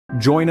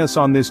Join us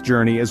on this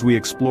journey as we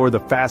explore the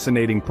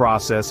fascinating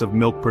process of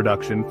milk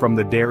production from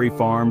the dairy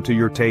farm to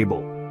your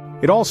table.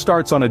 It all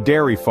starts on a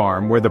dairy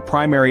farm where the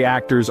primary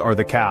actors are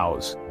the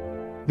cows.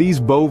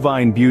 These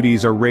bovine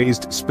beauties are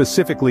raised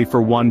specifically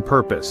for one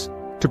purpose: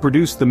 to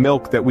produce the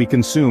milk that we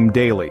consume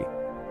daily.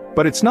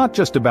 But it's not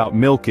just about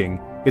milking,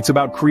 it's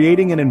about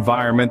creating an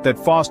environment that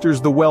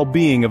fosters the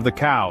well-being of the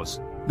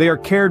cows. They are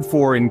cared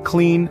for in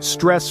clean,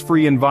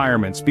 stress-free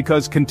environments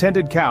because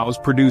contented cows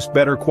produce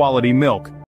better quality milk.